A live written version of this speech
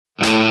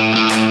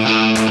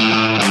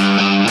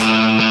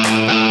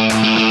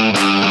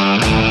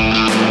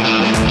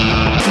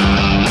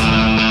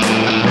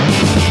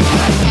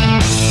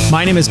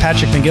My name is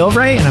Patrick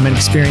McGilvray, and I'm an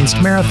experienced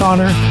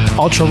marathoner,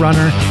 ultra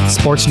runner,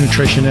 sports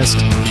nutritionist,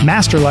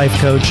 master life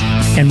coach,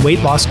 and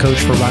weight loss coach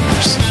for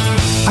runners.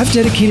 I've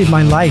dedicated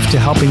my life to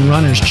helping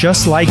runners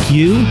just like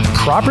you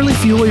properly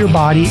fuel your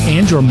body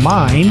and your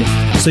mind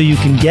so you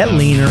can get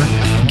leaner,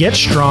 get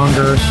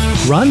stronger,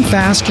 run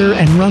faster,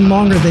 and run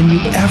longer than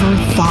you ever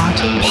thought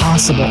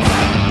possible.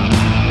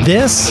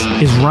 This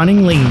is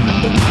Running Lean.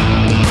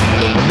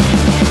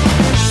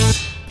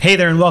 Hey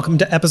there, and welcome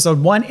to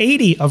episode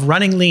 180 of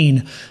Running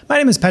Lean. My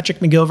name is Patrick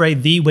McGilvray,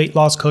 the weight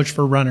loss coach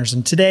for runners.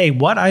 And today,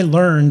 what I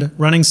learned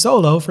running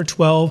solo for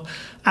 12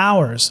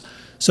 hours.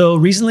 So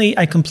recently,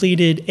 I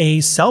completed a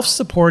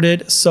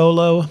self-supported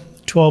solo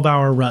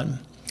 12-hour run.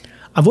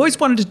 I've always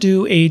wanted to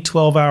do a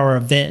 12-hour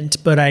event,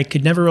 but I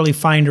could never really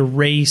find a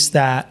race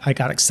that I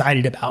got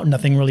excited about.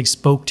 Nothing really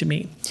spoke to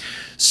me.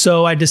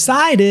 So I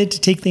decided to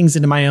take things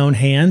into my own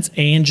hands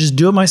and just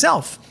do it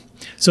myself.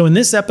 So in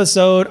this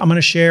episode, I'm going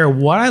to share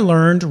what I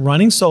learned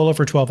running solo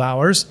for 12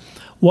 hours,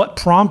 what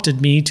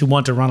prompted me to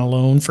want to run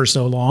alone for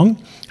so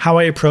long, how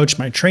I approached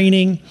my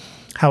training,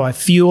 how I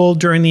fueled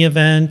during the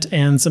event,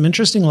 and some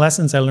interesting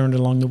lessons I learned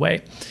along the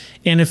way.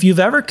 And if you've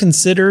ever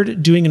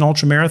considered doing an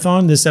ultra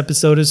marathon, this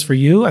episode is for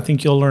you. I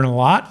think you'll learn a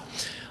lot.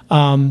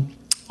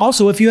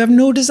 Also, if you have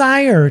no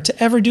desire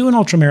to ever do an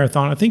ultra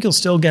marathon, I think you'll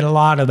still get a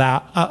lot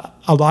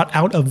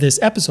out of this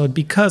episode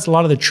because a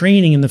lot of the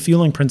training and the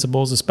fueling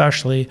principles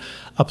especially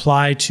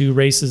apply to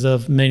races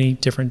of many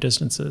different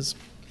distances.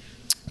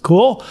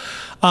 Cool.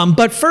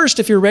 But first,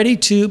 if you're ready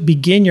to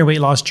begin your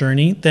weight loss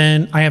journey,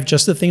 then I have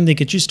just the thing to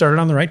get you started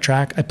on the right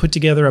track. I put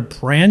together a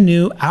brand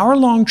new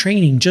hour-long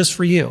training just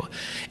for you.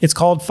 It's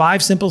called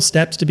 5 Simple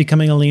Steps to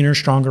Becoming a Leaner,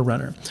 Stronger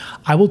Runner.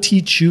 I will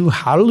teach you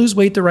how to lose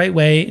weight the right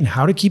way and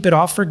how to keep it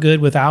off for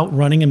good without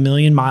running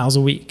 1,000,000 miles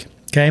a week.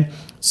 Okay.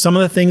 Some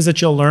of the things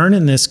that you'll learn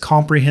in this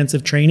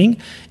comprehensive training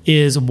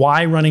is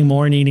why running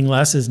more and eating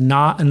less is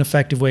not an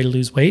effective way to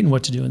lose weight and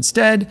what to do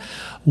instead.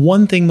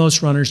 One thing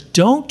most runners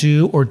don't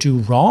do or do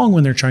wrong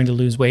when they're trying to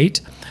lose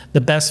weight,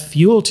 the best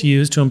fuel to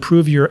use to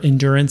improve your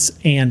endurance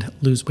and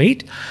lose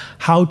weight,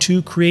 how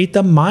to create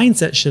the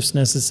mindset shifts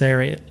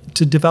necessary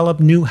to develop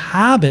new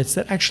habits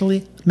that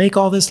actually make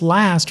all this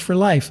last for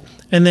life.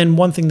 And then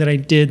one thing that I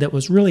did that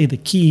was really the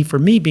key for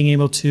me being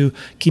able to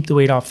keep the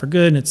weight off for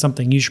good, and it's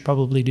something you should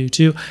probably do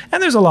too.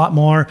 And there's a lot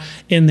more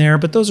in there,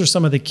 but those are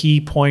some of the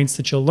key points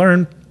that you'll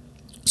learn.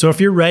 So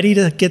if you're ready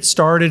to get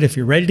started, if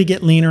you're ready to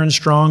get leaner and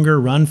stronger,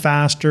 run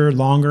faster,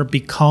 longer,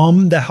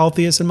 become the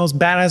healthiest and most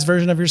badass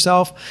version of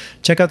yourself,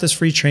 check out this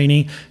free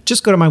training.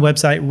 Just go to my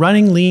website,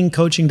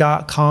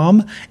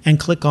 runningleancoaching.com, and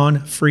click on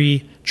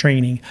free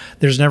training.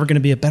 There's never going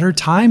to be a better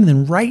time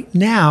than right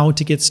now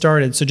to get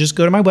started. So just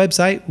go to my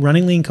website,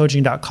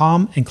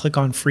 runningleancoaching.com, and click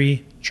on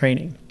free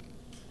training.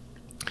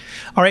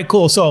 All right,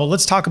 cool. So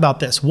let's talk about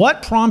this.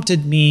 What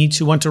prompted me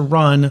to want to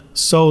run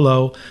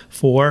solo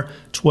for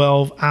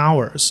 12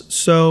 hours?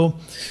 So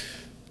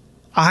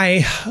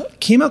I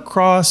came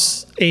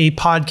across a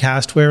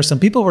podcast where some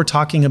people were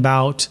talking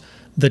about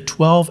the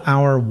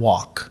 12-hour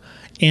walk.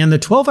 And the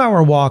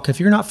 12-hour walk, if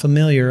you're not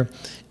familiar,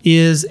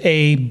 is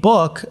a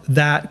book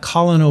that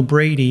Colin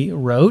O'Brady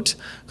wrote.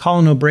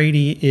 Colin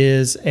O'Brady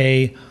is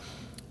a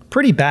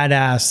pretty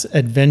badass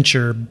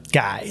adventure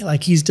guy.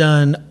 Like, he's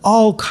done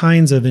all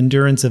kinds of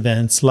endurance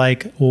events,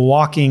 like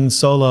walking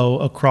solo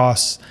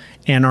across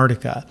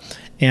Antarctica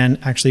and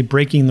actually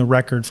breaking the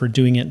record for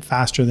doing it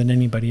faster than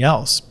anybody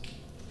else.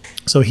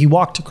 So he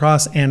walked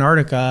across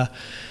Antarctica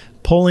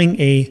pulling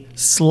a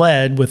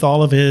sled with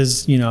all of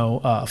his,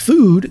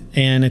 food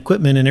and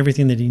equipment and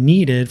everything that he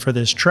needed for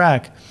this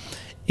trek.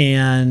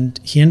 And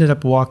he ended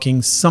up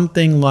walking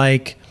something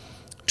like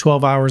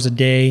 12 hours a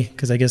day,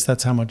 because I guess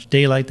that's how much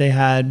daylight they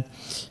had.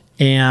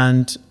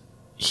 And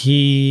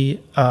he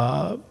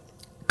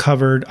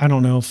covered,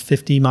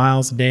 50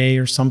 miles a day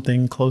or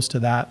something close to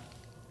that,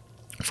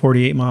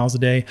 48 miles a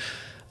day.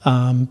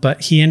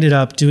 But he ended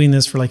up doing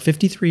this for like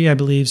 53, I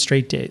believe,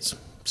 straight days.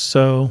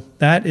 So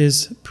that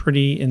is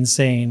pretty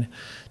insane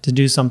to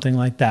do something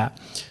like that.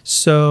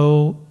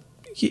 So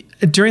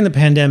during the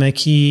pandemic,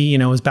 he,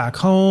 was back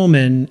home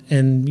and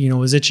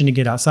was itching to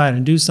get outside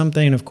and do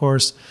something. Of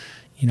course,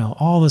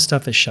 all the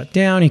stuff is shut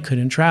down. He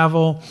couldn't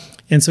travel.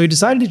 And so he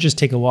decided to just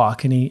take a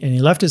walk, and he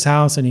left his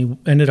house and he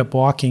ended up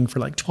walking for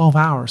like 12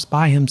 hours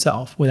by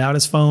himself without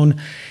his phone.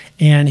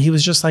 And he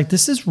was just like,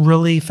 this is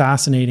really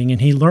fascinating.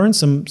 And he learned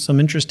some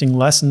interesting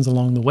lessons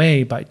along the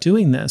way by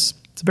doing this.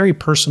 It's a very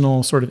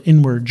personal sort of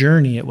inward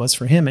journey. It was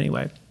for him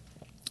anyway.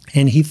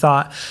 And he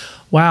thought,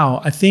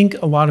 wow, I think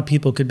a lot of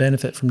people could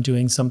benefit from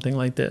doing something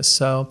like this.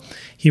 So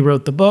he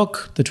wrote the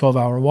book, The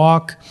 12-Hour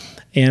Walk.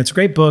 And it's a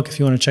great book if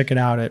you want to check it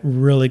out. It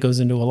really goes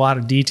into a lot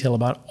of detail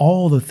about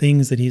all the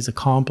things that he's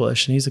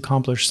accomplished. And he's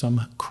accomplished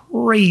some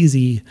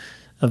crazy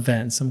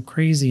events, some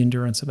crazy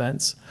endurance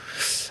events.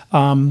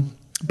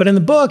 But in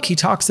the book, he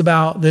talks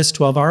about this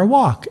 12-hour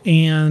walk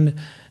and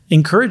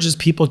encourages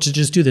people to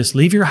just do this.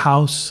 Leave your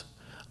house,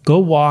 go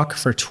walk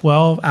for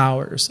 12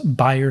 hours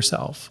by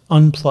yourself,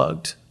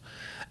 unplugged.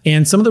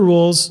 And some of the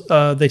rules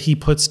that he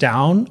puts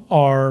down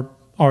are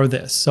are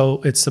this.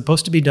 So it's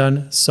supposed to be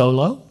done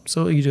solo.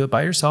 So you do it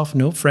by yourself,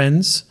 no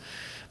friends,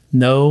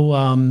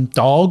 no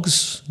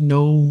dogs,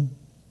 no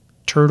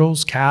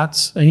turtles,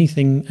 cats,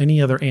 anything,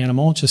 any other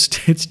animal.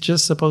 It's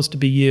just supposed to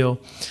be you.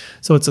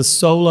 So it's a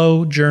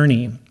solo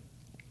journey.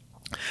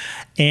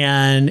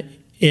 And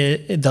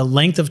the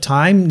length of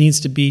time needs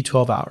to be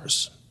 12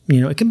 hours.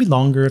 It can be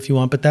longer if you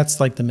want, but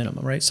that's like the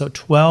minimum, right? So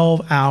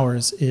 12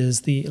 hours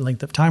is the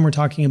length of time we're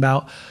talking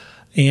about,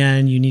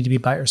 and you need to be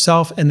by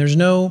yourself, and there's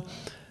no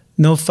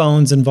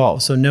phones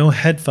involved. So no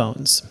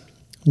headphones,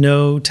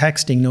 no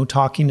texting, no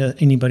talking to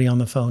anybody on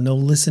the phone, no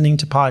listening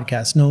to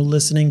podcasts, no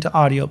listening to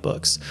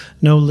audiobooks,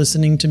 no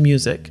listening to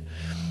music,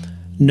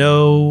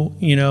 no,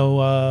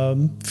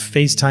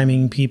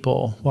 FaceTiming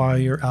people while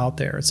you're out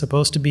there. It's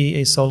supposed to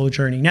be a solo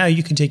journey. Now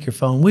you can take your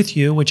phone with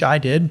you, which I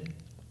did.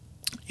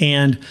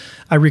 And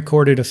I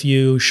recorded a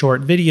few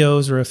short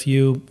videos or a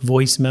few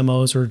voice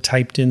memos or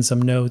typed in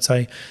some notes.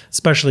 I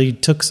especially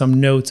took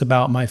some notes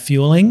about my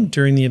fueling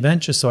during the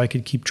event just so I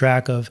could keep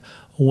track of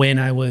when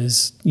I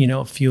was,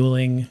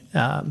 fueling,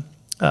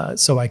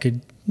 so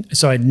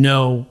I'd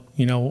know,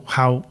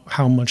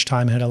 how much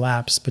time had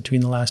elapsed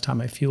between the last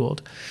time I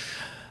fueled.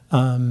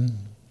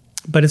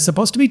 But it's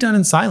supposed to be done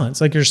in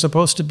silence. Like you're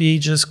supposed to be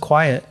just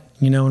quiet,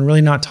 and really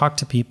not talk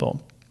to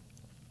people.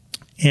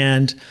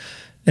 And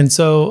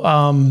so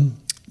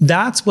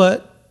that's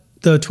what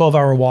the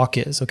 12-hour walk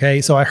is,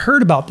 okay? So I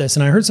heard about this,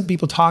 and I heard some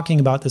people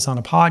talking about this on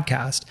a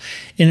podcast,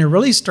 and it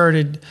really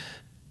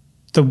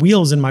the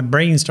wheels in my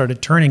brain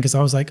started turning because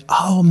I was like,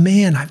 oh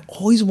man, I've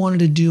always wanted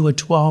to do a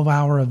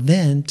 12-hour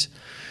event.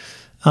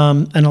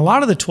 And a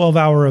lot of the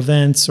 12-hour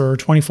events or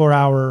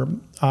 24-hour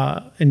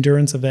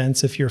endurance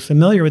events, if you're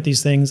familiar with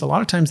these things, a lot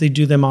of times they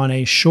do them on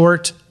a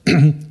short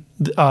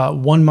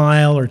 1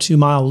 mile or 2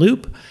 mile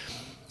loop.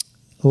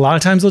 A lot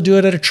of times they'll do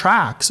it at a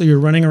track. So you're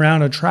running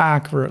around a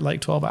track for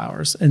like 12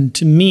 hours. And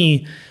to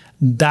me,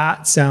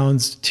 that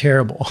sounds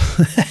terrible.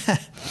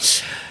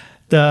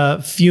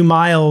 The few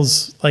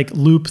miles like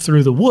loop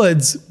through the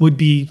woods would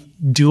be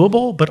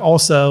doable, but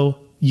also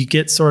you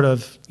get sort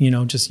of,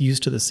 just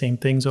used to the same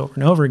things over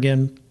and over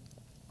again.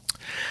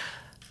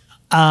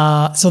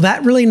 So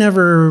that really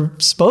never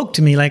spoke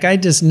to me. Like I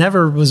just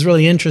never was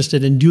really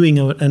interested in doing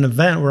an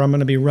event where I'm going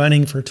to be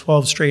running for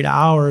 12 straight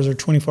hours or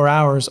 24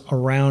 hours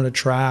around a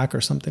track or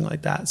something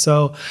like that.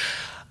 So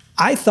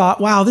I thought,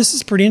 wow, this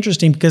is pretty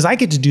interesting because I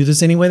get to do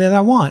this any way that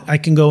I want. I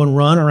can go and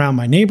run around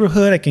my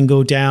neighborhood. I can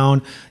go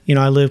down,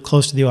 I live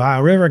close to the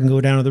Ohio River. I can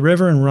go down to the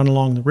river and run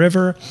along the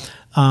river.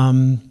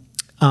 And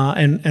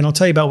I'll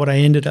tell you about what I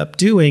ended up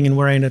doing and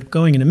where I ended up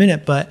going in a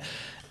minute. But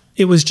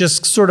it was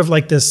just sort of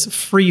like this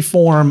free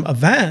form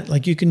event.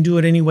 Like you can do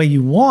it any way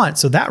you want.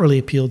 So that really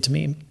appealed to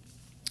me.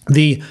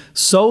 The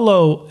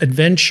solo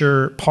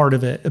adventure part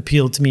of it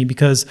appealed to me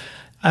because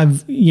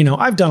I've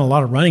done a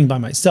lot of running by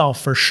myself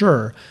for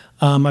sure.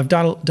 I've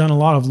done a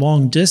lot of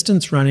long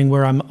distance running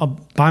where I'm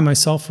by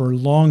myself for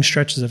long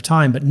stretches of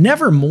time, but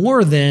never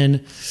more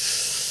than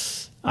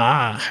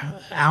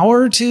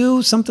hour or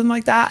two, something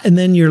like that. And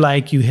then you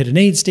hit an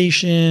aid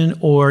station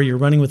or you're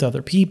running with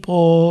other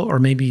people, or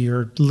maybe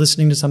you're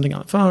listening to something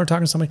on the phone or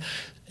talking to somebody.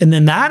 And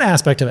then that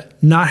aspect of it,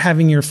 not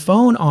having your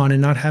phone on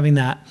and not having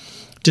that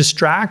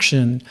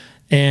distraction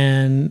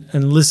and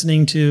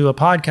listening to a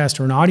podcast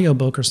or an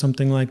audiobook or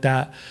something like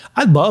that.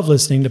 I love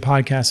listening to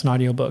podcasts and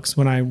audiobooks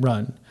when I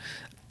run.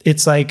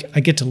 It's like I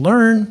get to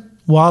learn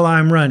while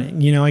I'm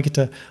running. I get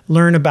to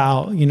learn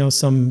about,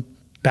 some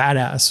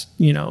badass,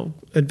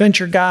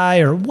 adventure guy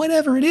or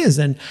whatever it is.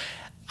 And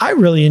I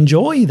really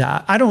enjoy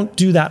that. I don't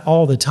do that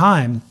all the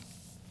time,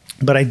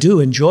 but I do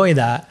enjoy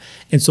that.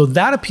 And so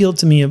that appealed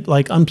to me,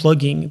 like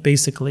unplugging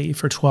basically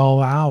for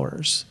 12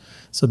 hours.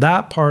 So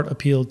that part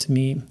appealed to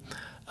me.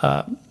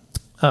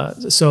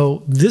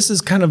 So this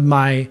is kind of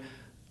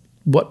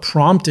what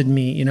prompted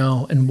me,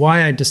 and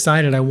why I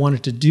decided I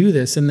wanted to do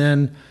this. And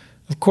then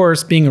of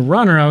course, being a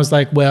runner, I was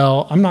like,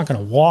 well, I'm not going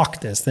to walk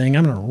this thing.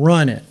 I'm going to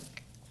run it.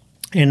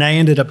 And I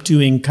ended up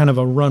doing kind of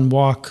a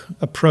run-walk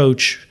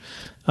approach.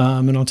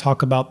 And I'll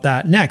talk about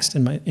that next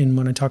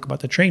when I talk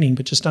about the training.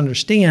 But just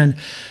understand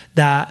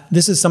that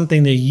this is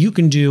something that you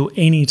can do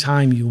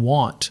anytime you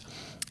want.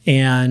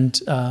 And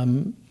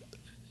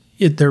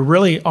there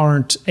really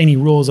aren't any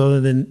rules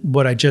other than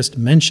what I just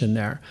mentioned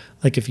there.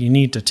 Like if you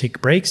need to take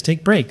breaks,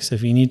 take breaks.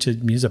 If you need to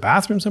use a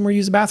bathroom somewhere,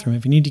 use a bathroom.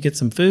 If you need to get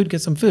some food,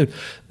 get some food.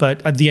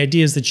 But the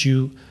idea is that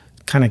you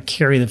kind of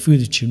carry the food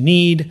that you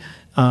need,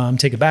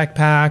 take a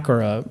backpack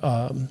or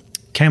a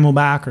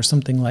Camelback or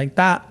something like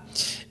that.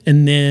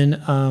 And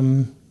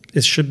then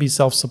it should be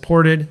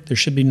self-supported. There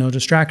should be no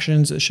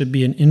distractions. It should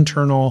be an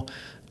internal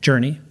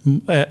journey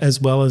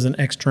as well as an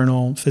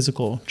external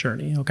physical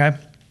journey, okay?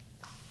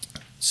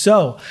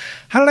 So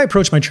how did I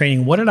approach my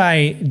training? What did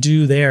I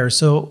do there?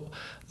 So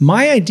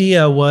my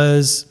idea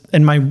was,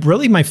 and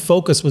my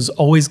focus was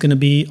always going to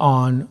be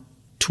on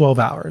 12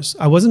 hours.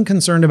 I wasn't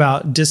concerned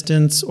about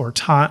distance or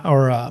time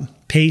or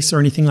pace or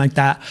anything like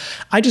that.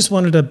 I just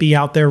wanted to be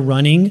out there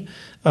running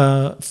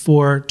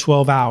for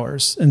 12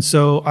 hours. And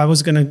so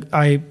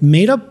I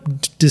made a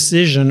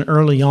decision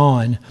early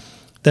on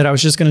that I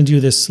was just going to do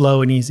this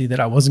slow and easy, that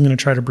I wasn't going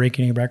to try to break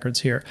any records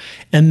here.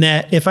 And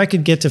that if I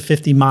could get to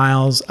 50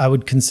 miles, I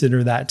would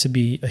consider that to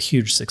be a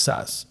huge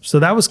success. So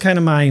that was kind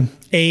of my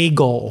A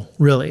goal,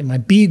 really. My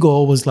B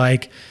goal was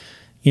like,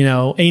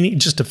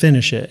 just to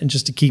finish it and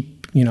just to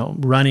keep,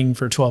 running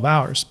for 12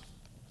 hours.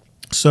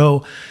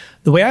 So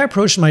the way I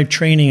approached my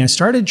training, I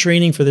started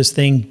training for this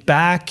thing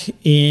back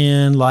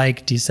in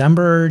like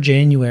December,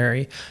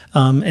 January.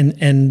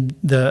 And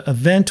the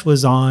event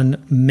was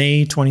on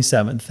May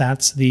 27th.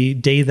 That's the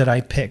day that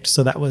I picked.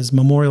 So that was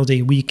Memorial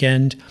Day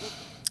weekend.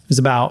 It was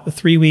about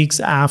 3 weeks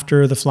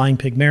after the Flying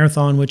Pig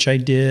Marathon, which I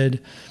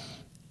did,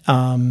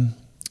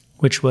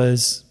 which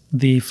was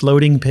the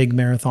Floating Pig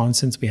Marathon,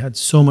 since we had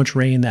so much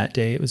rain that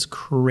day. It was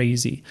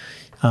crazy.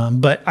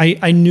 But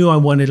I knew I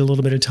wanted a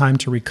little bit of time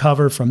to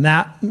recover from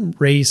that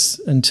race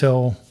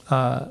until,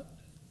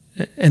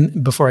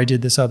 and before I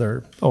did this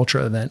other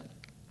ultra event.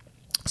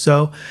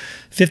 So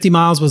 50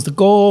 miles was the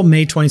goal.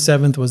 May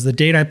 27th was the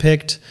date I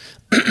picked.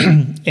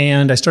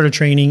 And I started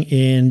training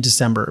in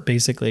December,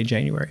 basically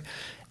January,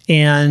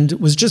 and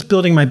was just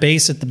building my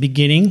base at the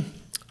beginning.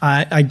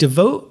 I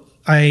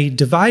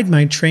divide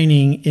my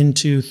training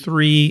into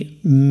 3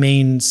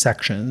 main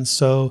sections.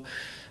 So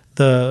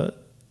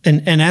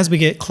And as we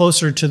get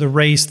closer to the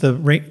race,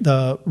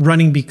 the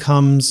running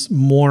becomes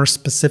more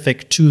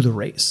specific to the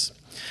race.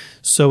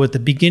 So at the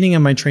beginning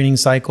of my training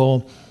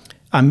cycle,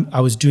 I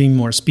was doing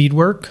more speed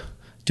work,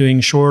 doing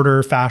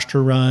shorter,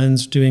 faster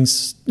runs, doing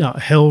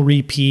hill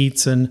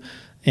repeats and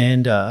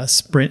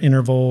sprint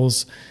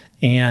intervals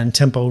and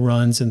tempo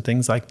runs and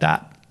things like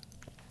that.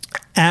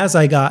 As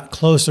I got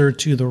closer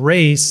to the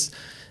race,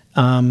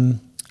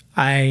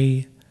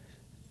 I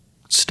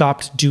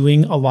stopped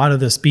doing a lot of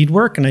the speed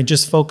work, and I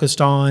just focused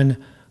on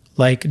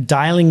like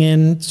dialing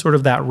in sort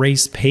of that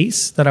race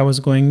pace that I was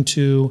going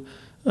to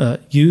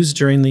use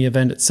during the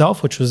event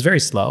itself, which was very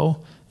slow.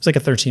 It was like a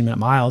 13-minute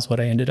mile is what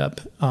I ended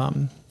up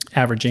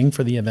averaging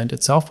for the event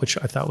itself, which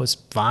I thought was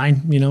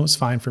fine. It was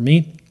fine for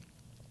me.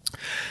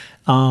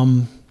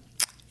 And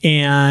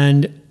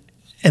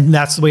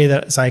that's the way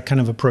that I kind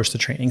of approached the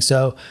training.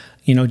 So,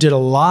 did a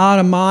lot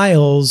of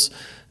miles,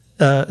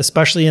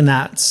 especially in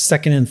that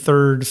second and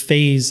third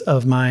phase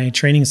of my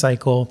training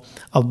cycle,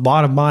 a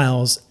lot of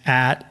miles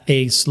at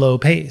a slow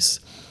pace.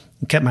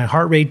 Kept my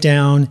heart rate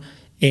down.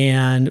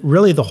 And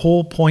really the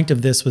whole point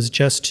of this was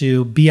just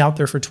to be out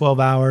there for 12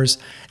 hours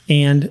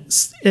and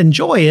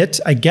enjoy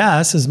it, I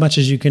guess, as much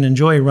as you can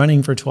enjoy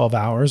running for 12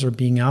 hours or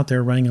being out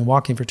there running and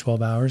walking for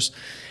 12 hours.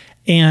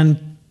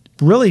 And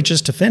really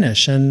just to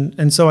finish.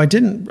 And so I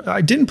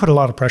didn't put a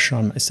lot of pressure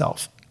on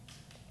myself.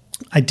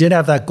 I did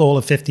have that goal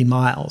of 50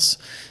 miles.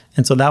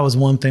 And so that was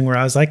one thing where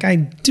I was like, I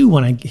do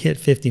want to hit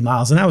 50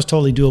 miles. And that was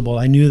totally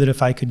doable. I knew that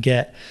if I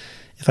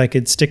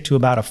could stick to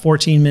about a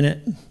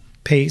 14-minute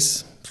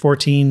pace,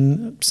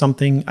 14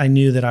 something, I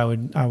knew that I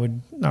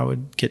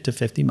would get to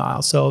 50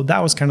 miles. So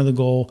that was kind of the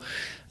goal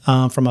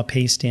from a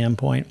pace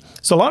standpoint.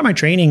 So a lot of my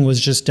training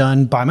was just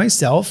done by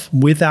myself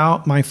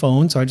without my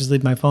phone. So I just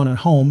leave my phone at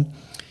home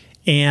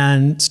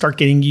and start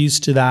getting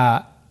used to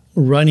that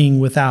running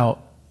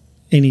without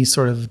any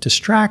sort of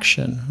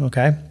distraction.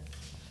 Okay.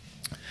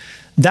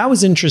 That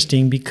was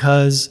interesting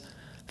because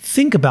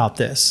think about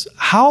this.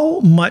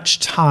 How much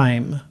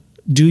time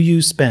do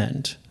you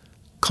spend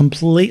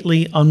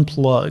completely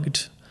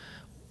unplugged,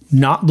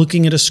 not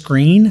looking at a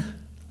screen,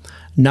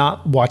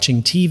 not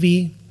watching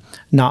TV,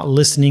 not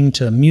listening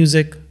to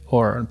music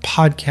or a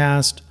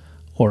podcast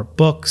or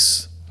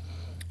books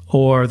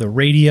or the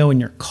radio in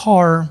your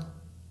car,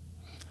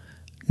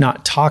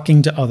 not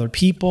talking to other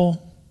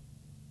people,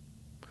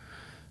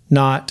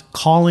 not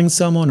calling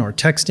someone or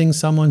texting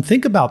someone?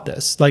 Think about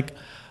this.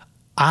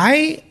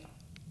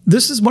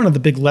 This is one of the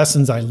big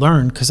lessons I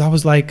learned, because I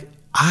was like,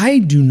 I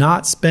do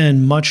not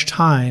spend much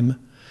time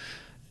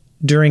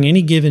during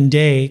any given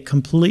day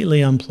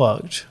completely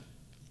unplugged.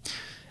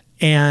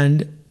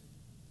 And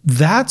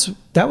that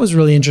was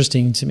really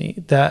interesting to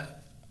me,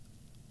 that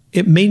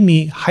it made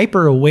me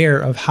hyper aware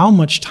of how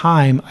much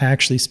time I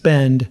actually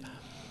spend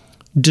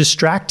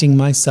distracting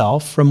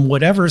myself from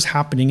whatever's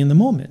happening in the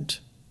moment.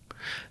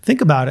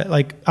 Think about it.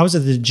 Like, I was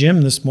at the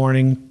gym this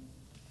morning,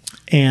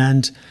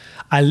 and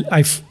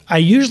I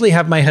usually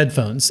have my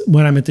headphones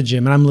when I'm at the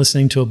gym and I'm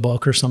listening to a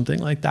book or something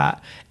like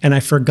that. And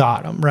I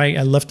forgot them, right?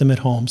 I left them at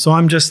home. So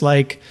I'm just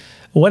like,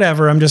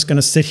 whatever, I'm just going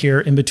to sit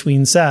here in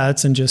between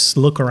sets and just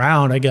look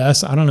around, I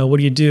guess. I don't know. What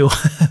do you do?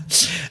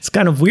 It's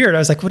kind of weird. I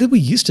was like, what did we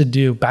used to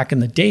do back in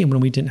the day when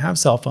we didn't have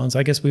cell phones?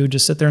 I guess we would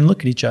just sit there and look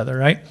at each other,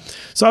 right?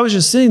 So I was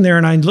just sitting there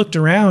and I looked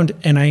around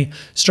and I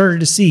started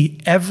to see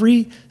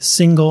every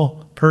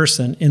single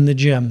person in the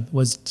gym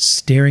was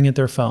staring at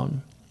their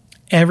phone.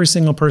 Every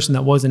single person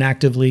that wasn't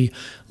actively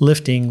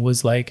lifting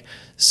was like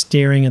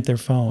staring at their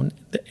phone.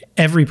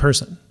 Every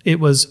person. It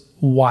was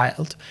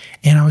wild.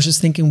 And I was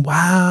just thinking,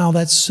 wow,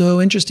 that's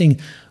so interesting.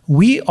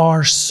 We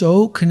are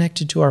so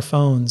connected to our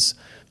phones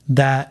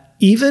that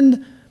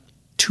even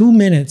 2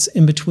 minutes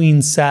in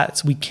between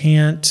sets, we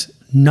can't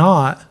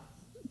not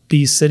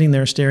be sitting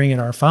there staring at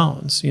our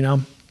phones,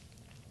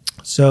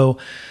 So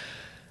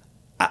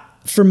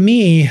For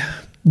me,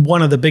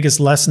 one of the biggest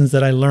lessons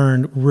that I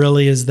learned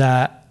really is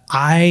that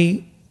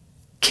I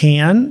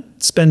can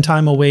spend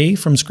time away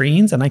from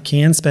screens and I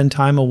can spend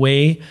time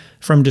away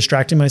from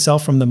distracting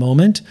myself from the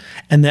moment,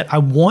 and that I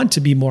want to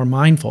be more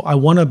mindful. I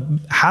want to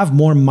have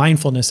more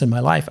mindfulness in my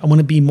life. I want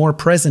to be more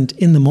present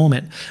in the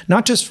moment,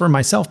 not just for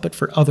myself, but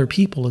for other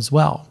people as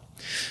well.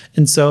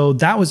 And so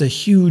that was a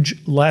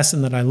huge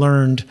lesson that I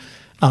learned.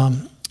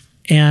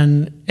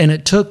 And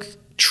it took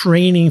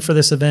training for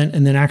this event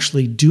and then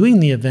actually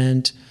doing the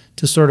event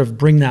to sort of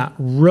bring that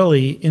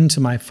really into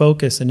my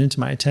focus and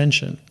into my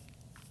attention.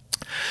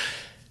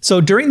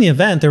 So during the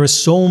event, there were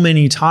so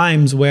many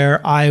times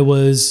where I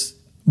was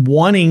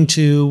wanting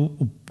to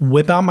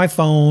whip out my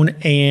phone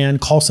and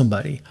call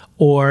somebody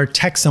or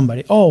text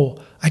somebody. Oh,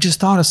 I just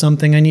thought of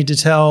something I need to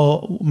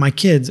tell my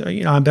kids.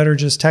 I better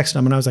just text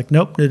them. And I was like,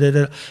 nope.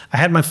 I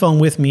had my phone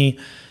with me,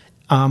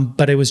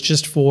 but it was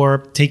just for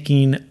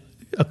taking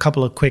a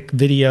couple of quick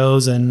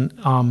videos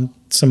and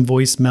some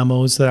voice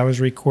memos that I was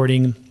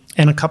recording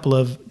and a couple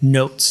of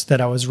notes that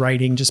I was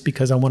writing just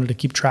because I wanted to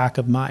keep track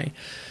of my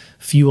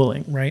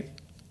fueling, right?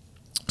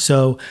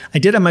 So I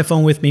did have my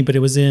phone with me, but it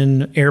was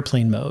in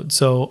airplane mode.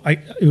 So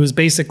it was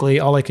basically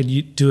all I could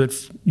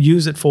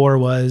use it for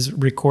was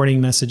recording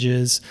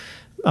messages,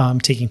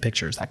 taking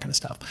pictures, that kind of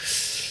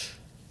stuff.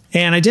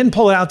 And I didn't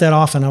pull it out that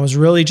often. I was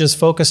really just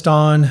focused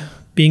on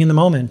being in the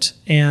moment.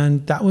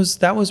 And that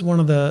was one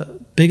of the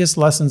biggest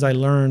lessons I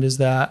learned, is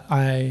that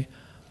I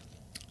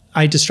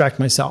distract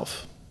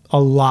myself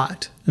a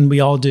lot. And we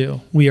all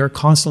do. We are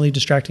constantly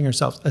distracting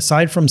ourselves.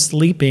 Aside from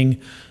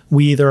sleeping,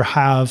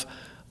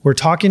 we're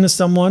talking to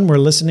someone, we're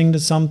listening to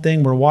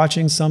something, we're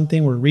watching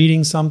something, we're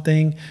reading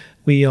something.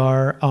 We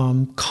are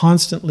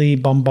constantly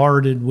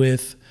bombarded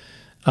with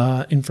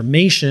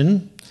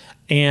information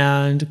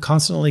and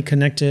constantly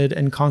connected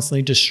and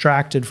constantly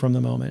distracted from the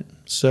moment.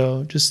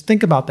 So just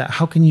think about that.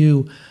 How can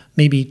you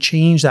maybe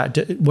change that?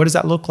 What does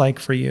that look like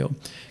for you?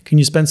 Can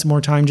you spend some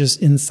more time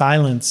just in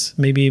silence?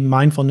 Maybe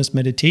mindfulness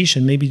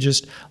meditation. Maybe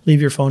just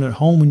leave your phone at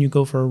home when you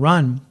go for a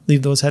run.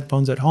 Leave those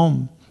headphones at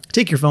home.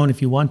 Take your phone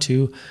if you want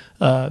to,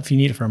 if you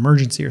need it for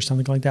emergency or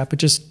something like that, but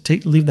just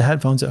leave the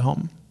headphones at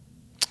home.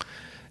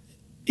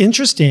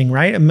 Interesting,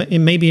 right? It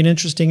may be an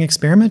interesting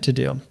experiment to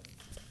do.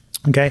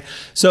 Okay,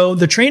 so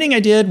the training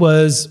I did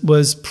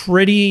was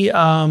pretty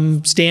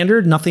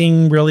standard,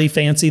 nothing really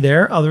fancy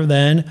there, other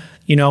than,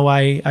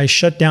 I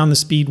shut down the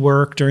speed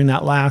work during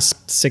that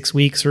last 6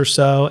 weeks or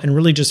so and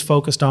really just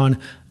focused on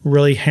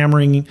really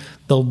hammering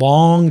the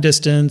long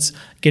distance,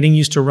 getting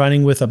used to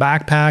running with a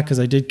backpack, because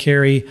I did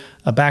carry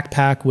a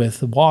backpack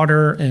with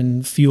water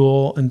and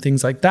fuel and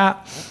things like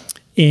that.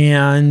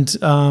 And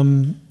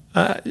that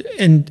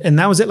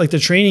was it. Like, the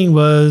training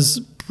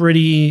was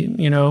pretty,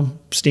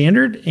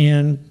 standard,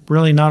 and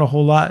really not a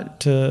whole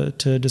lot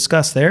to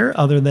discuss there,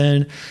 other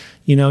than,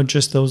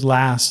 just those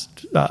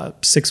last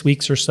 6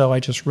 weeks or so, I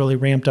just really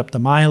ramped up the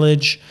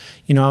mileage.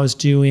 I was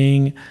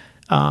doing,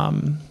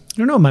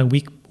 my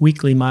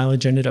weekly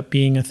mileage ended up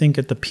being, I think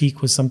at the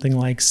peak was something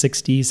like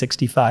 60,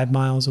 65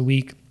 miles a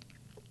week.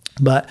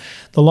 But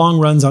the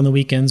long runs on the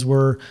weekends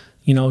were,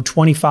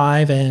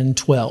 25 and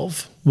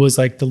 12 was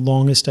like the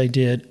longest I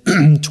did,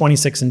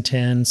 26 and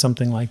 10,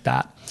 something like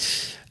that.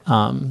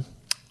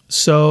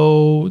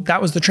 So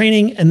that was the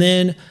training. And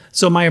then,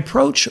 so my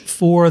approach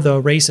for the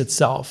race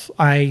itself,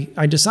 I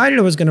decided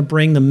I was going to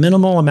bring the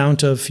minimal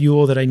amount of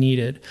fuel that I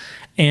needed.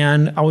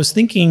 And I was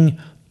thinking,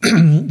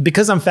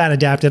 because I'm fat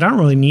adapted, I don't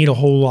really need a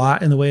whole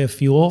lot in the way of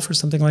fuel for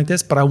something like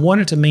this, but I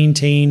wanted to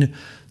maintain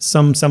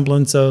some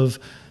semblance of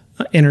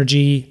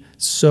energy.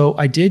 So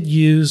I did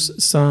use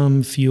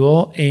some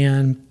fuel,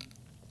 and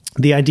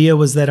the idea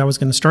was that I was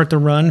going to start the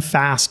run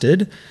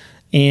fasted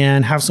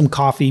and have some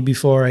coffee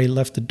before I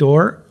left the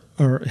door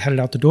or headed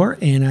out the door.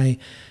 And I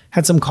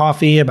had some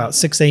coffee about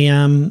 6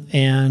 a.m.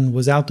 and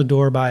was out the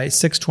door by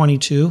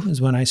 6:22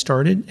 is when I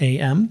started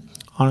a.m.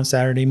 on a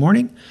Saturday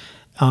morning.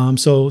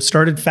 So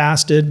started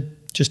fasted,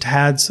 just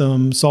had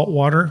some salt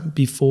water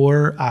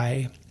before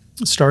I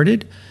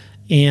started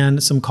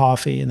and some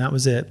coffee, and that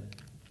was it.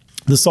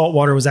 The salt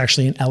water was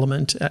actually an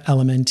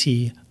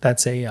LMNT.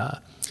 That's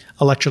a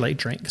electrolyte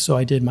drink. So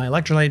I did my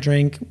electrolyte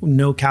drink,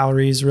 no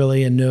calories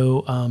really, and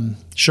no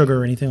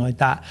sugar or anything like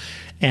that,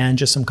 and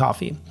just some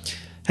coffee.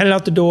 Headed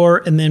out the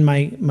door, and then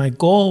my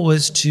goal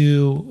was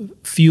to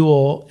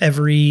fuel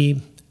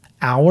every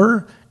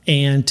hour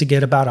and to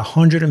get about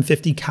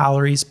 150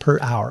 calories per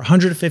hour,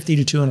 150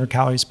 to 200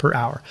 calories per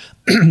hour.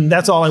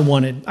 That's all I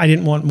wanted. I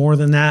didn't want more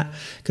than that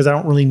because I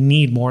don't really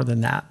need more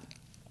than that.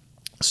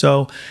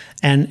 So,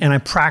 and I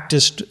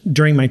practiced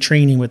during my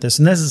training with this.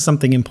 And this is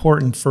something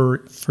important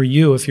for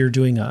you if you're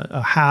doing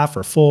a half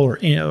or full or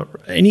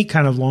any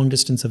kind of long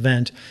distance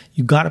event.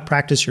 You got to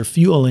practice your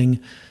fueling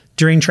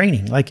during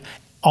training. Like,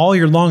 all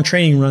your long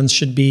training runs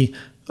should be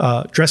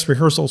dress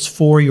rehearsals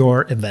for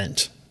your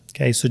event.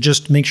 Okay, so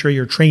just make sure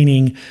you're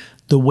training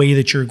the way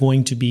that you're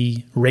going to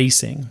be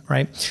racing,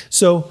 right?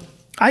 So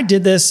I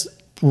did this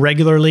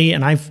regularly,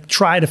 and I've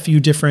tried a few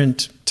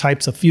different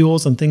types of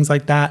fuels and things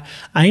like that.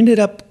 I ended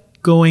up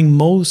going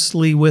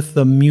mostly with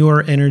the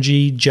Muir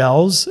Energy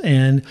gels,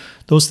 and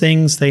those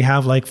things, they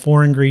have like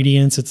 4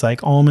 ingredients. It's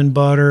like almond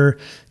butter,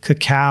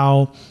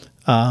 cacao,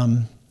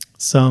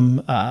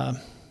 some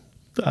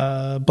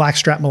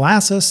blackstrap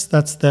molasses.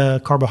 That's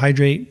the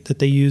carbohydrate that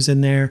they use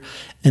in there,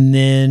 and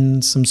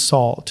then some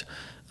salt.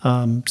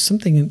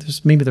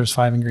 Maybe there's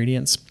 5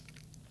 ingredients,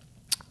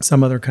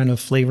 some other kind of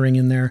flavoring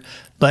in there,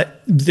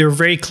 but they're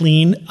very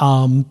clean.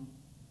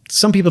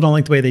 Some people don't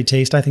like the way they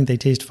taste. I think they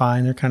taste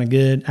fine. They're kind of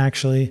good,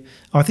 actually.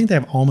 Oh, I think they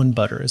have almond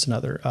butter as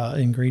another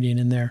ingredient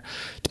in there.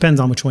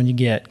 Depends on which one you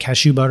get,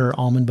 cashew butter,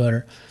 almond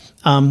butter.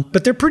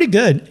 But they're pretty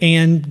good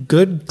and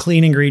good,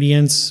 clean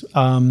ingredients.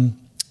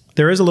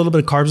 There is a little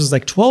bit of carbs. It's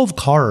like 12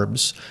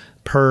 carbs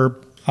per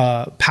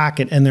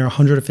packet, and they're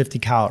 150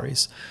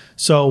 calories.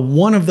 So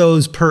one of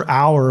those per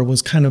hour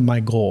was kind of my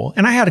goal.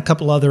 And I had a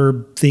couple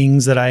other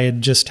things that I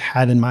had just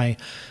had in my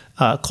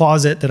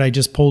closet that I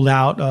just pulled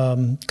out,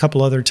 a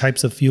couple other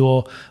types of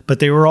fuel, but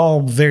they were all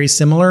very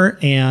similar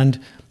and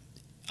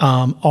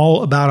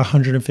all about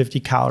 150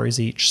 calories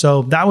each.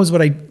 So that was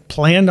what I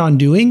planned on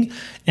doing,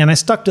 and I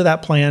stuck to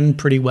that plan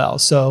pretty well.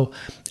 So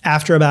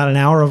after about an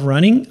hour of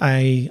running,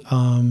 I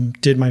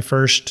did my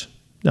first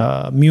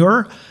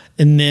Muir,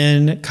 and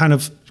then kind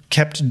of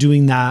kept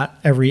doing that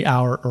every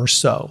hour or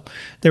so.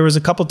 There was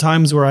a couple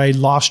times where I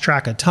lost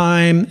track of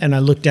time, and I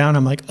looked down,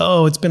 I'm like,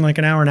 oh, it's been like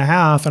an hour and a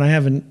half, and I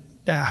haven't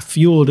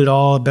fueled it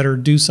all. I better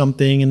do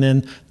something. And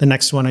then the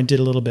next one I did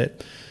a little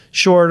bit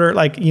shorter.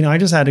 I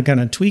just had to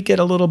kind of tweak it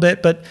a little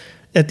bit. But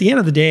at the end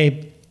of the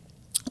day,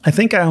 I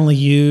think I only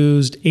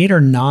used 8 or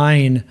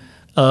 9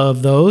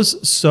 of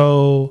those.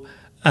 So,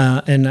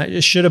 and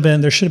there should have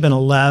been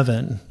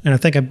 11. And I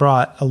think I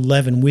brought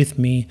 11 with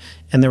me,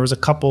 and there was a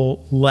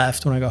couple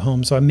left when I got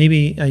home. So I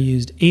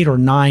used 8 or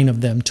 9 of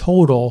them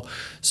total.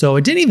 So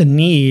it didn't even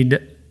need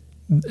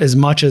as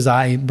much as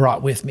I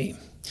brought with me.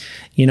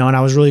 And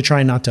I was really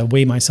trying not to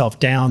weigh myself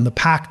down. The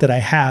pack that I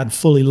had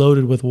fully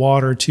loaded with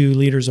water, 2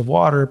 liters of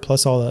water,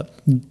 plus all the,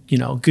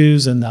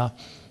 goos and the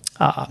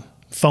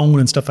foam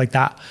and stuff like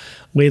that,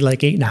 weighed like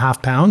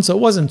 8.5 pounds. So it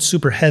wasn't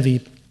super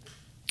heavy,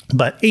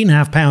 but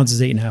 8.5 pounds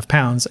is 8.5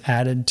 pounds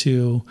added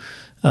to,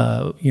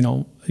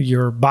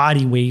 your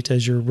body weight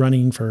as you're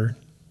running for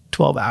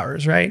 12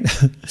 hours, right?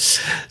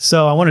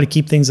 So I wanted to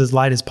keep things as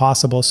light as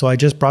possible. So I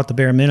just brought the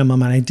bare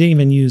minimum, and I didn't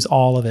even use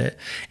all of it.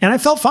 And I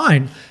felt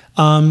fine.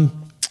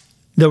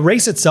 The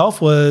race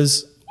itself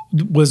was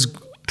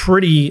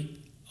pretty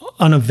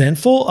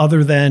uneventful,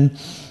 other than,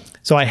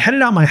 so I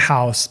headed out my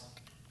house,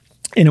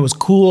 and it was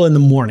cool in the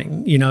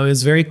morning. It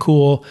was very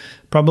cool,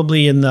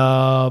 probably in the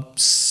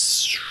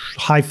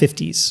high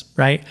 50s,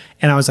 right?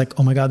 And I was like,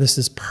 oh my God, this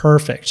is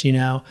perfect,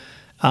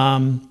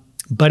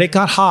 but it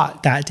got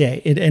hot that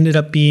day. It ended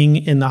up being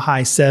in the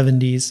high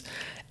 70s.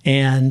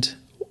 And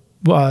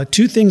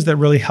 2 things that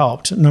really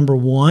helped. Number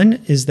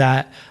one is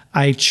that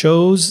I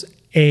chose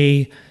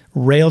a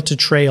rail to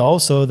trail,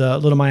 so the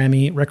Little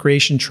Miami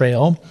Recreation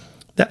Trail.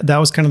 That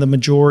was kind of the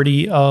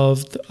majority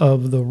of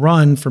the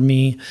run for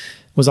me,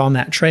 was on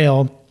that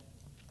trail.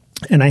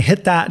 And I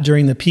hit that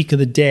during the peak of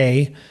the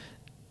day,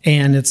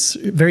 and it's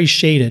very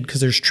shaded because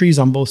there's trees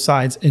on both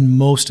sides in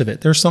most of it.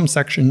 There's some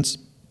sections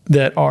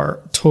that are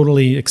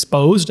totally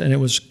exposed, and it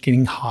was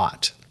getting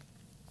hot.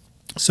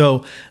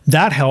 So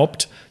that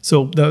helped.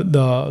 So the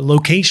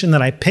location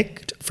that I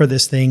picked for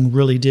this thing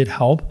really did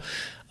help.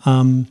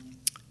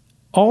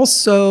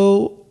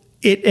 Also,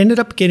 it ended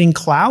up getting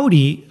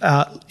cloudy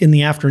in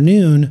the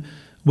afternoon,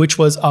 which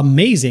was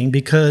amazing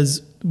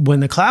because when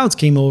the clouds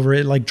came over,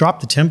 it like dropped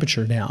the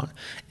temperature down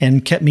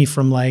and kept me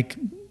from I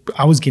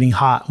was getting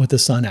hot with the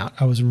sun out.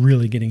 I was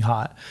really getting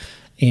hot.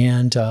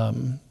 And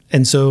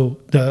so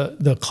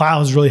the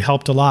clouds really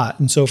helped a lot.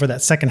 And so for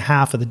that second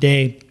half of the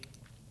day,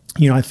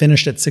 I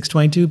finished at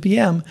 6:22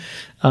 p.m.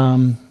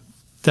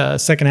 The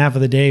second half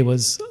of the day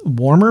was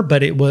warmer,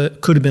 but it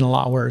could have been a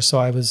lot worse. So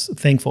I was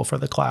thankful for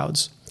the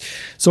clouds.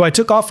 So I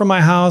took off from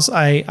my house.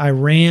 I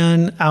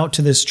ran out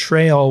to this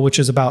trail, which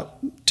is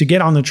to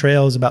get on the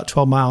trail is about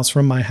 12 miles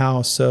from my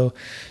house. So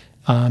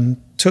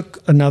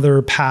took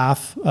another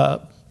path.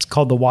 It's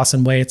called the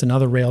Wasson Way. It's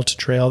another rail to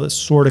trail that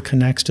sort of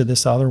connects to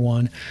this other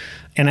one.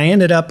 And I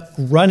ended up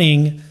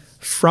running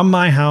from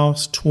my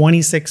house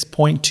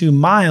 26.2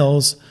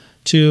 miles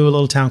to a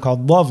little town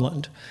called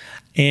Loveland.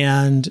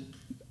 And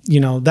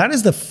that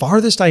is the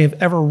farthest I have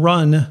ever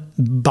run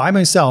by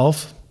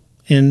myself,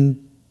 and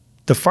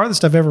the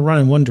farthest I've ever run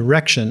in one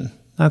direction.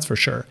 That's for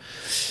sure.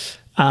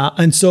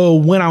 And so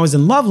when I was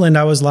in Loveland,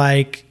 I was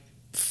like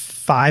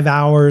 5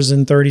 hours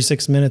and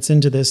 36 minutes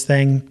into this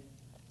thing.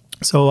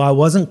 So I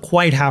wasn't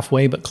quite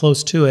halfway, but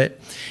close to it.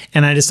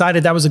 And I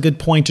decided that was a good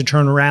point to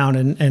turn around.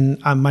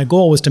 And my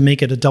goal was to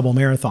make it a double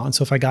marathon.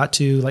 So if I got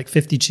to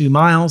 52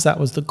 miles, that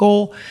was the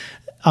goal.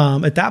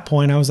 At that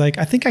point, I was like,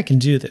 I think I can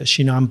do this.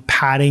 I'm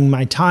padding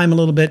my time a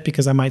little bit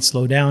because I might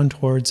slow down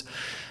towards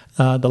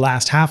the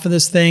last half of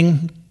this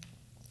thing.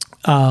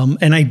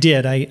 And I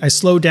did. I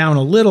slowed down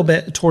a little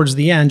bit towards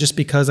the end just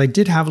because I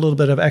did have a little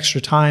bit of extra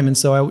time. And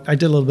so I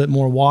did a little bit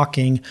more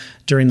walking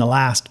during the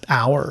last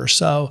hour or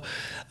so.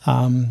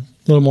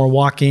 little more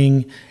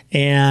walking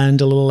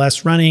and a little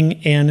less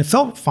running, and it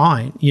felt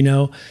fine.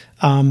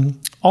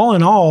 All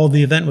in all,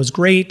 the event was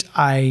great.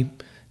 I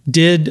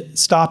did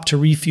stop to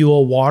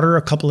refuel water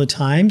a couple of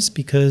times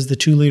because the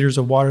 2 liters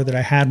of water that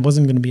I had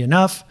wasn't going to be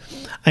enough.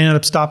 I ended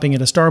up stopping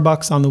at a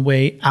Starbucks on the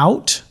way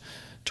out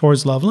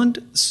towards Loveland.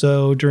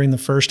 So during the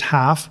first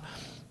half,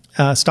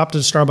 stopped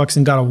at a Starbucks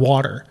and got a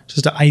water,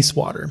 just an ice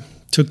water.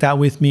 Took that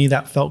with me.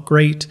 That felt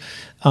great.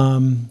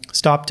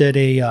 Stopped at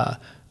a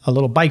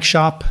little bike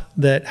shop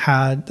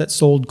that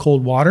sold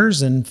cold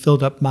waters and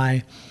filled up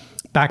my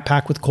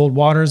backpack with cold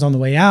waters on the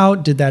way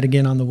out. Did that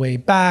again on the way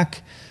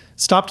back.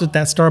 Stopped at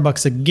that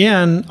Starbucks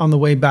again on the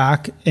way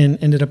back and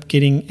ended up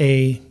getting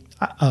a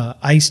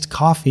iced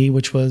coffee,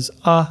 which was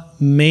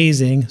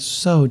amazing.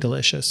 So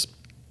delicious.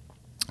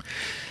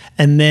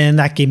 And then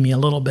that gave me a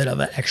little bit of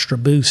an extra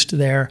boost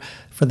there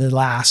for the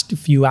last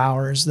few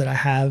hours that I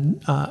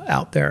had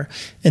out there.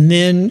 And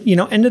then,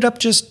 ended up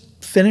just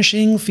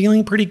finishing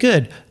feeling pretty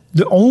good.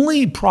 The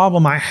only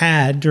problem I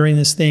had during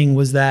this thing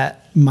was that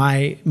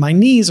my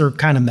knees are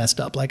kind of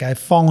messed up. Like I've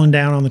fallen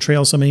down on the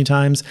trail so many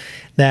times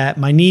that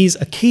my knees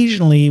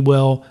occasionally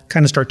will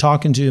kind of start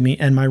talking to me.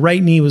 And my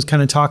right knee was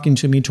kind of talking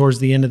to me towards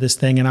the end of this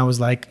thing. And I was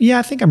like, yeah,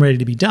 I think I'm ready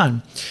to be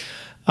done.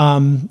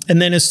 And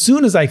then as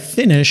soon as I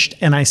finished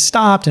and I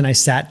stopped and I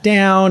sat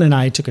down and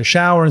I took a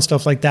shower and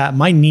stuff like that,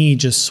 my knee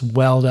just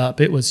swelled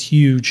up. It was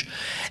huge.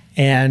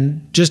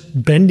 And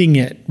just bending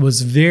it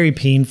was very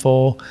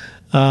painful.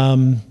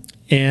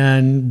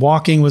 And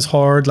walking was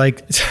hard.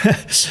 Like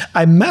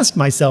I messed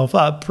myself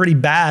up pretty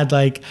bad,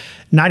 like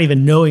not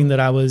even knowing that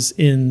I was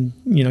doing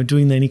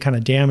any kind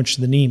of damage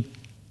to the knee.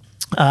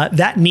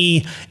 That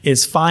knee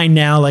is fine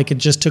now. Like it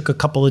just took a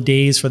couple of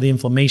days for the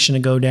inflammation to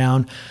go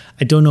down.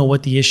 I don't know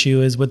what the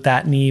issue is with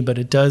that knee, but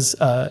it does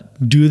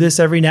do this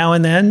every now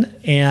and then.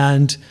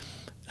 And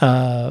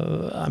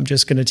I'm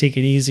just going to take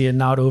it easy and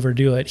not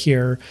overdo it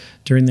here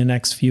during the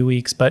next few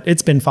weeks. But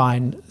it's been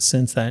fine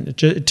since then.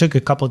 It took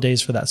a couple of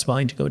days for that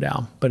swelling to go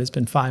down, but it's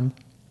been fine.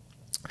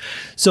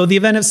 So the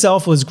event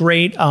itself was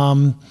great.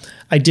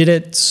 I did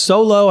it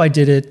solo. I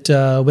did it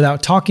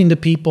without talking to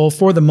people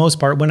for the most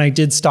part. When I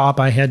did stop,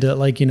 I had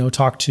to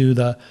talk to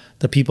the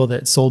people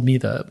that sold me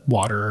the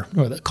water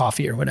or the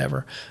coffee or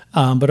whatever.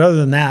 But other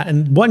than that,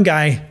 and one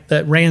guy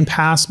that ran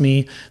past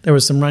me, there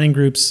was some running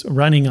groups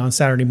running on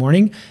Saturday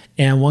morning,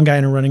 and one guy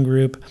in a running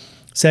group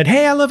said,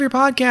 "Hey, I love your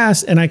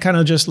podcast." And I kind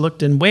of just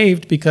looked and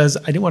waved because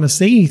I didn't want to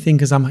say anything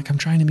because I'm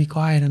trying to be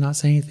quiet and not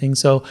say anything.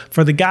 So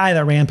for the guy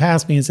that ran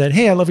past me and said,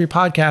 "Hey, I love your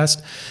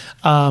podcast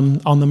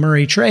on the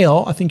Murray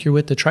Trail. I think you're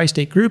with the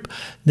Tri-State group."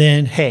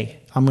 Then, hey,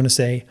 I'm going to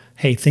say,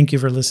 "Hey, thank you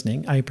for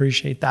listening. I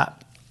appreciate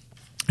that."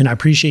 And I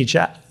appreciate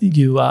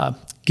you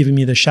giving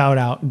me the shout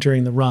out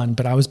during the run,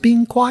 but I was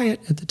being quiet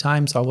at the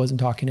time, so I wasn't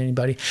talking to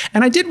anybody.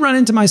 And I did run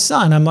into my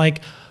son. I'm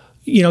like,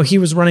 he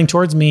was running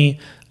towards me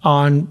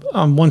on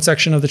one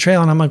section of the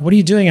trail. And I'm like, "What are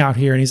you doing out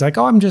here?" And he's like,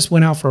 "Oh, I'm just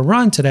went out for a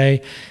run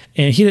today."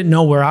 And he didn't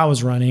know where I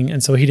was running.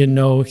 And so he didn't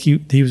know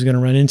he was going to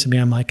run into me.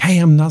 I'm like, "Hey,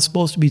 I'm not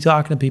supposed to be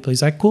talking to people."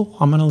 He's like, "Cool,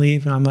 I'm going to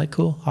leave." And I'm like,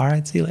 "Cool. All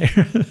right, see you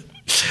later."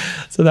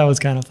 So that was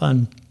kind of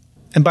fun.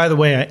 And by the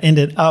way, I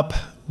ended up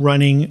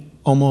running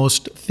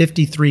almost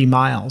 53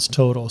 miles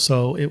total.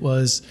 So it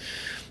was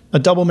a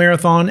double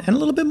marathon and a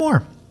little bit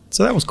more.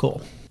 So that was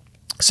cool.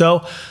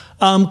 So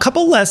a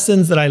couple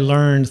lessons that I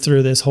learned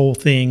through this whole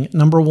thing.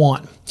 Number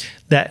one,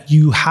 that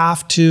you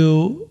have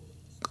to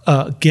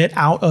get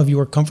out of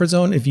your comfort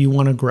zone if you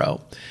want to grow.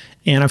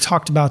 And I've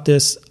talked about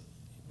this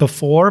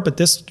before, but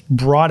this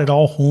brought it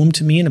all home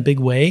to me in a big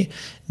way,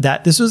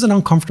 that this was an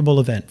uncomfortable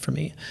event for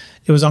me.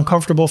 It was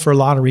uncomfortable for a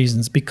lot of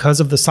reasons, because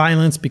of the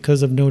silence,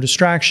 because of no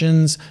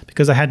distractions,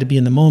 because I had to be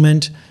in the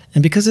moment,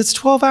 and because it's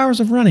 12 hours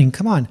of running.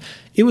 Come on.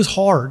 It was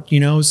hard,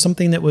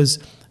 something that was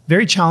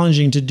very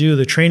challenging to do.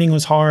 The training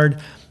was hard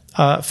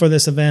for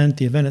this event.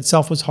 The event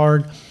itself was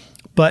hard.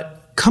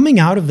 But coming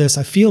out of this,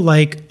 I feel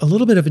like a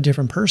little bit of a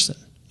different person.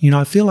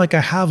 I feel like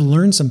I have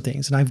learned some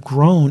things and I've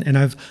grown, and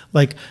I've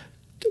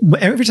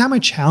every time I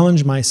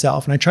challenge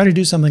myself, and I try to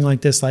do something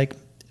like this like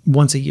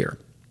once a year.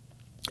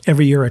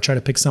 Every year I try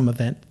to pick some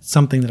event,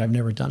 something that I've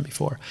never done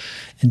before,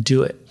 and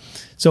do it.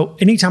 So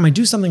anytime I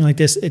do something like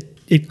this,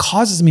 it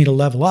causes me to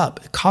level up.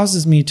 It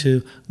causes me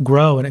to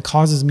grow, and it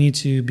causes me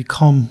to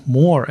become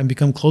more and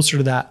become closer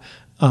to that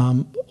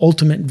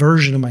ultimate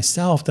version of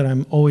myself that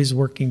I'm always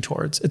working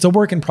towards. It's a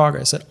work in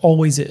progress. It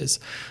always is.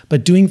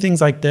 But doing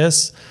things like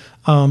this,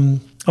 I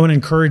want to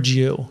encourage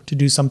you to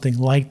do something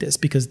like this,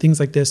 because things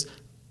like this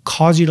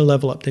cause you to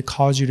level up. They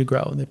cause you to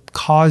grow. They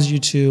cause you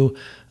to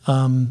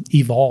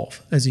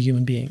evolve as a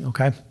human being,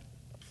 okay?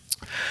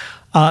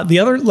 The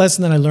other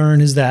lesson that I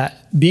learned is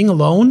that being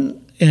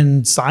alone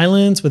in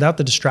silence without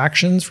the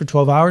distractions for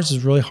 12 hours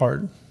is really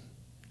hard.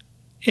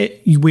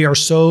 We are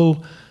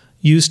so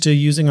used to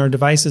using our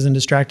devices and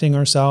distracting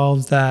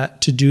ourselves that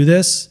to do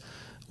this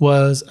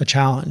was a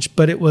challenge,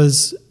 but it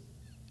was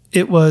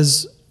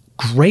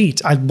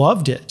great. I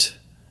loved it.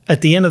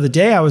 At the end of the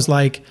day, I was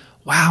like,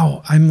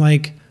 wow, I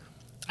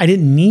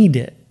didn't need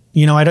it.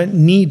 I don't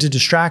need to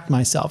distract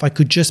myself. I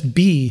could just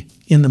be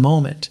in the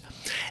moment.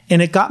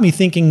 And it got me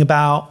thinking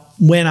about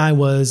when I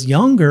was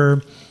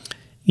younger.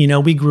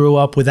 We grew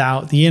up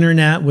without the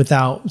internet,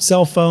 without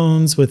cell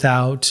phones,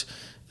 without,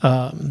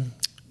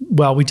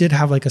 we did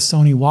have like a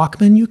Sony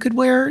Walkman you could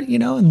wear,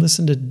 and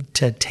listen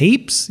to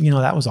tapes.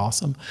 That was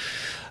awesome.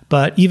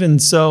 But even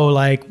so,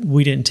 like,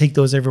 we didn't take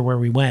those everywhere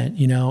we went,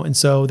 and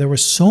so there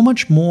was so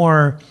much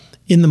more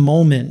in the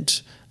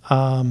moment,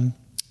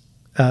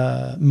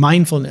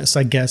 mindfulness,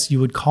 I guess you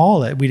would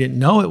call it. We didn't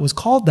know it was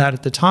called that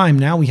at the time.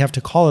 Now we have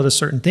to call it a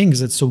certain thing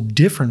because it's so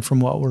different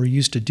from what we're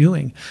used to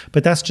doing.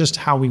 But that's just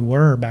how we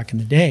were back in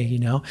the day,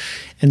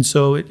 And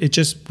so it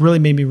just really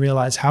made me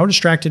realize how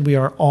distracted we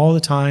are all the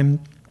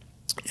time,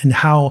 and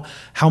how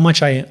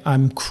much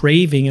I'm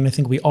craving. And I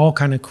think we all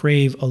kind of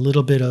crave a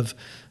little bit of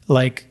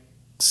like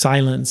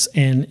silence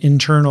and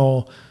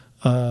internal,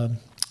 an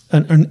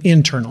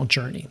internal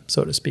journey,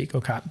 so to speak.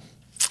 Okay.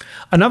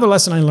 Another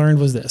lesson I learned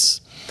was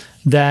this,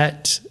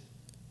 that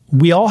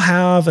we all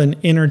have an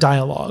inner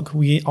dialogue.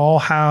 We all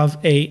have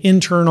a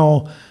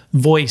internal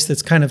voice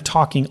that's kind of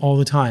talking all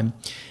the time.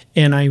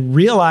 And I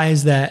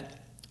realized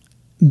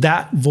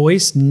that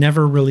voice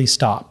never really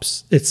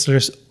stops. It's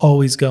just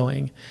always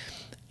going.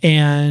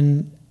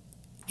 And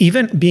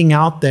even being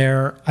out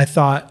there, I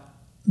thought,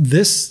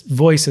 this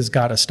voice has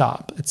got to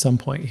stop at some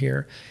point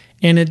here.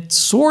 And it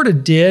sort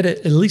of did.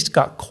 It at least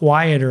got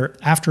quieter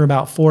after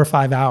about 4 or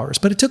 5 hours.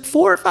 But it took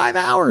 4 or 5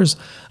 hours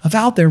of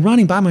out there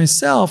running by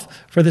myself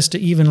for this to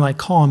even like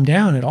calm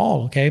down at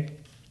all, okay?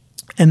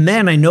 And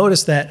then I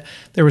noticed that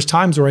there was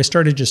times where I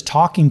started just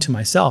talking to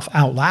myself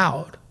out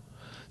loud.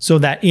 So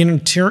that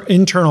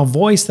internal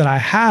voice that I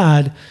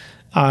had,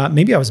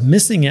 maybe I was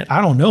missing it,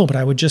 I don't know, but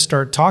I would just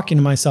start talking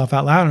to myself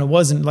out loud, and it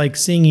wasn't like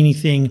seeing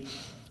anything,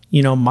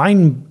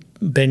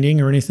 mind-bending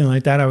or anything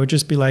like that. I would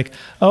just be like,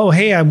 oh,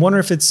 hey, I wonder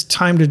if it's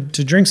time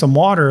to drink some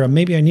water. Or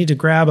maybe I need to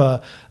grab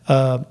a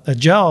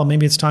gel.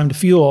 Maybe it's time to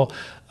fuel.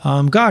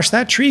 Gosh,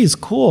 that tree is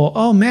cool.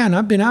 Oh man,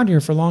 I've been out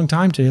here for a long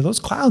time today. Those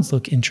clouds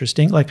look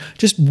interesting. Like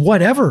just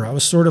whatever. I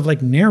was sort of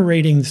like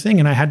narrating the thing,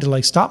 and I had to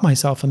like stop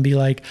myself and be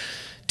like,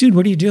 dude,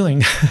 what are you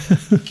doing?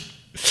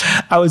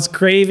 I was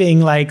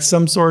craving like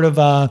some sort of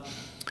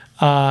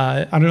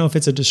I don't know if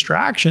it's a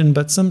distraction,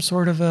 but some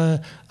sort of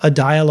a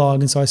dialogue.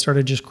 And so I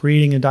started just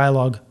creating a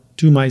dialogue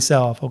to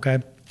myself,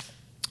 okay?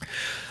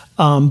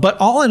 But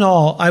all in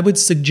all, I would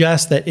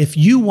suggest that if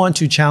you want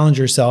to challenge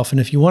yourself, and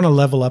if you want to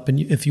level up, and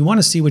if you want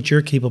to see what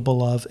you're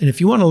capable of, and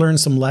if you want to learn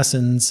some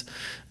lessons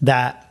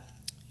that,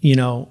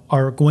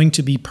 are going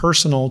to be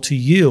personal to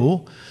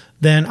you,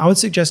 then I would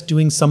suggest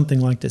doing something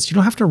like this. You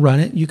don't have to run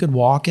it. You could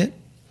walk it.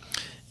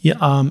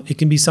 Yeah, it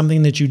can be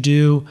something that you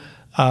do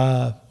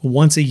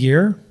once a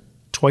year,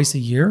 twice a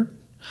year.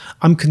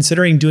 I'm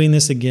considering doing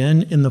this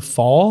again in the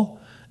fall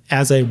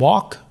as a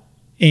walk,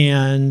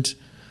 and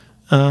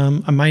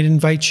I might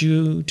invite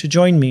you to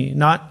join me,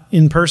 not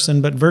in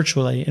person, but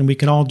virtually. And we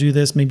can all do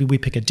this. Maybe we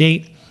pick a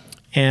date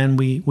and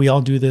we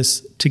all do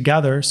this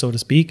together, so to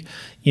speak.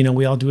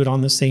 We all do it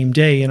on the same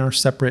day in our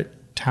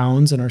separate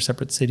towns and our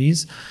separate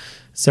cities,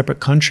 separate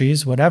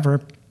countries,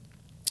 whatever.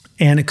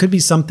 And it could be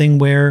something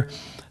where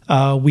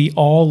we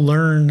all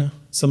learn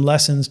some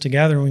lessons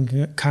together, and we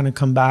can kind of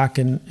come back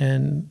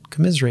and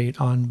commiserate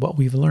on what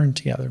we've learned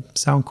together.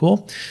 Sound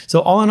cool?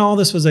 So all in all,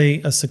 this was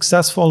a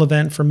successful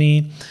event for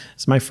me.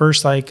 It's my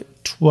first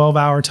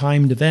 12-hour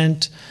timed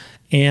event,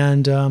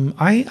 and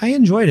I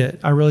enjoyed it.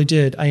 I really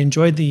did. I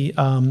enjoyed the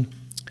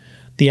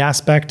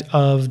aspect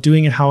of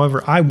doing it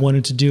however I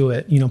wanted to do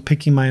it.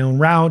 Picking my own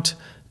route,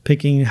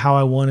 picking how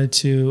I wanted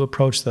to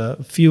approach the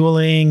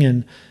fueling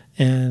and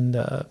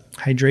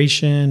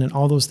hydration and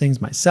all those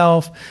things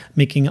myself,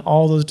 making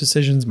all those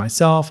decisions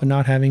myself, and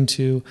not having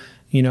to,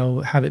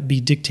 have it be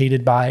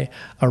dictated by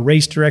a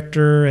race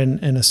director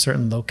and a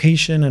certain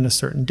location and a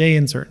certain day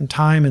and certain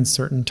time and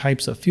certain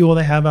types of fuel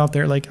they have out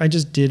there. Like I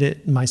just did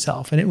it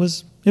myself, and it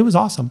was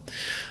awesome.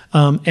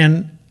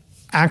 And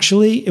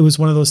actually, it was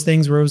one of those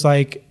things where it was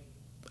like,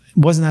 it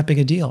wasn't that big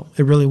a deal.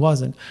 It really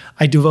wasn't.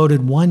 I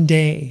devoted one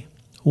day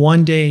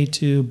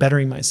to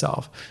bettering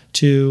myself,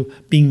 to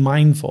being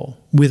mindful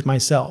with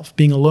myself,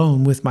 being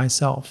alone with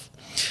myself.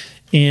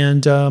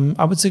 And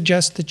I would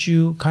suggest that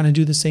you kind of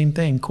do the same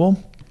thing.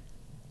 Cool?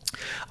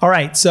 All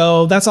right,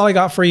 so that's all I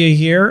got for you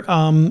here.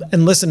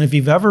 And listen, if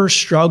you've ever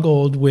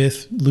struggled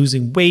with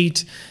losing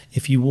weight,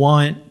 if you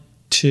want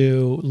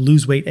to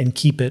lose weight and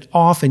keep it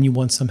off and you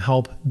want some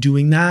help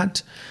doing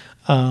that,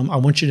 I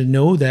want you to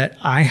know that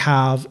I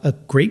have a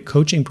great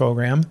coaching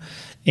program,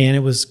 and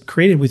it was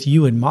created with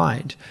you in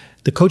mind.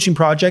 The coaching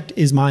project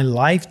is my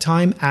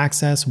lifetime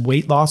access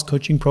weight loss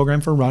coaching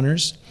program for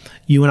runners.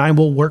 You and I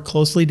will work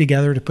closely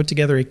together to put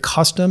together a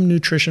custom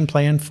nutrition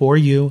plan for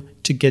you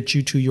to get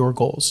you to your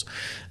goals.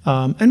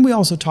 And we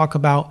also talk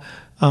about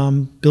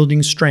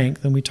building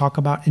strength, and we talk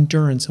about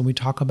endurance, and we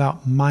talk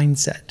about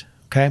mindset.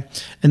 Okay.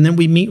 And then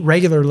we meet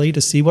regularly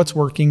to see what's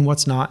working,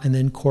 what's not, and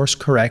then course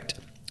correct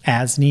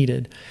as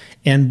needed.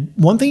 And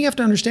one thing you have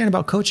to understand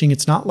about coaching,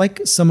 it's not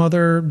like some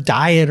other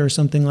diet or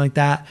something like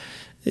that.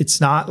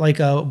 It's not like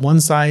a one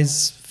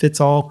size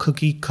fits all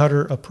cookie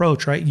cutter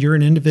approach, right? You're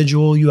an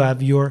individual. You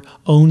have your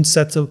own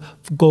sets of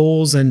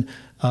goals and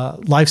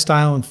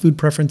lifestyle and food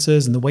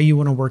preferences and the way you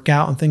want to work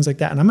out and things like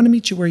that. And I'm going to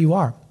meet you where you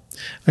are.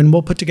 And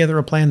we'll put together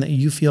a plan that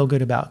you feel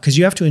good about, because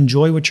you have to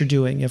enjoy what you're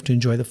doing. You have to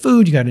enjoy the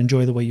food. You got to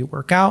enjoy the way you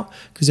work out,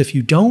 because if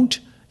you don't,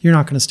 you're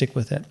not going to stick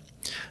with it.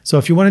 So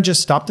if you want to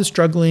just stop the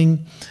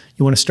struggling,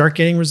 you want to start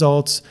getting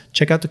results,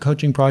 check out the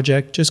coaching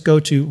project. Just go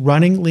to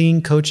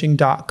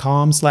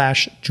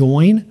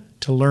runningleancoaching.com/join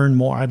to learn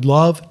more. I'd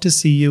love to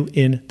see you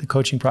in the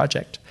coaching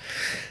project.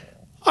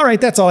 All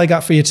right, that's all I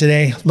got for you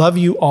today. Love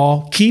you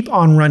all. Keep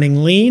on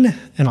running lean,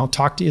 and I'll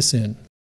talk to you soon.